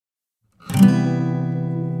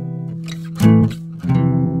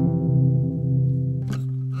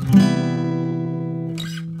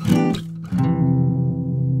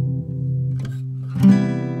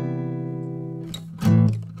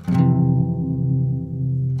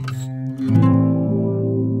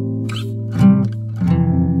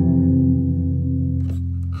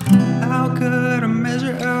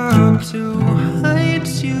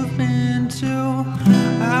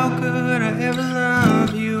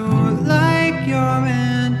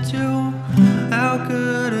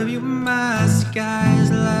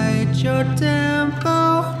your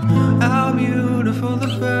tempo. How beautiful the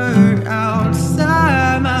bird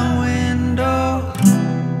outside my window.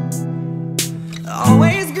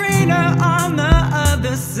 Always greener on the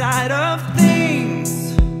other side of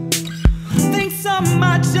things. Think so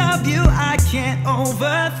much of you I can't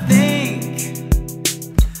overthink.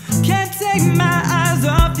 Can't take my eyes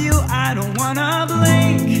off you, I don't wanna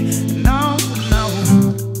blink. No, no.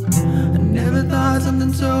 I never thought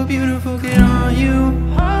something so beautiful could on you.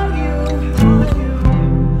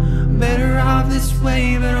 Better off this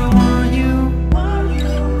way, but I want you.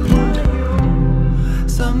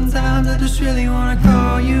 Sometimes I just really wanna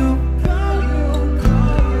call you.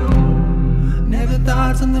 Never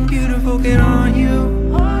thought something beautiful could on you.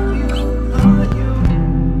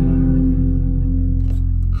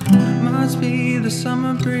 Must be the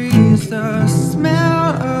summer breeze, the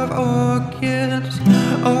smell of orchids,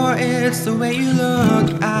 or it's the way you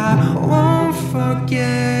look. I won't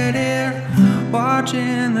forget it.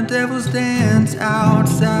 Watching the devils dance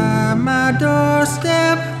outside my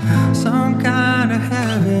doorstep. Some kind of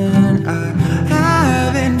heaven I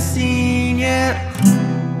haven't seen yet.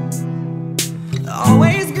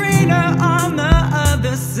 Always greener on the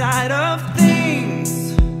other side of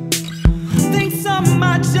things. Think so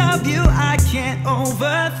much of you I can't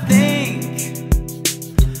overthink.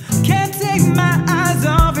 Can't take my eyes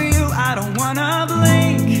off you, I don't wanna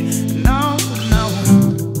blink. No, no.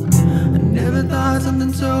 I never thought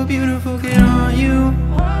something so beautiful could on you.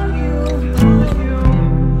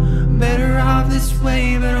 Better off this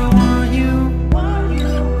way, but I want you.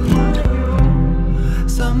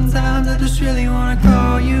 Sometimes I just really wanna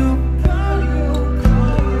call you.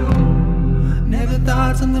 Never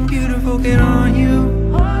thought something beautiful could on you.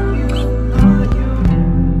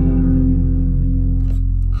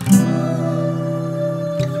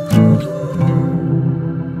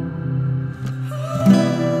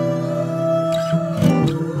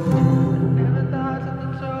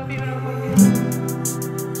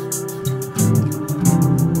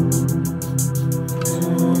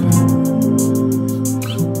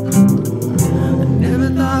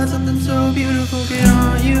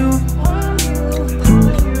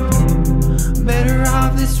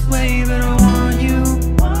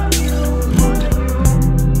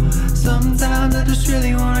 Sometimes I just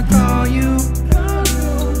really wanna call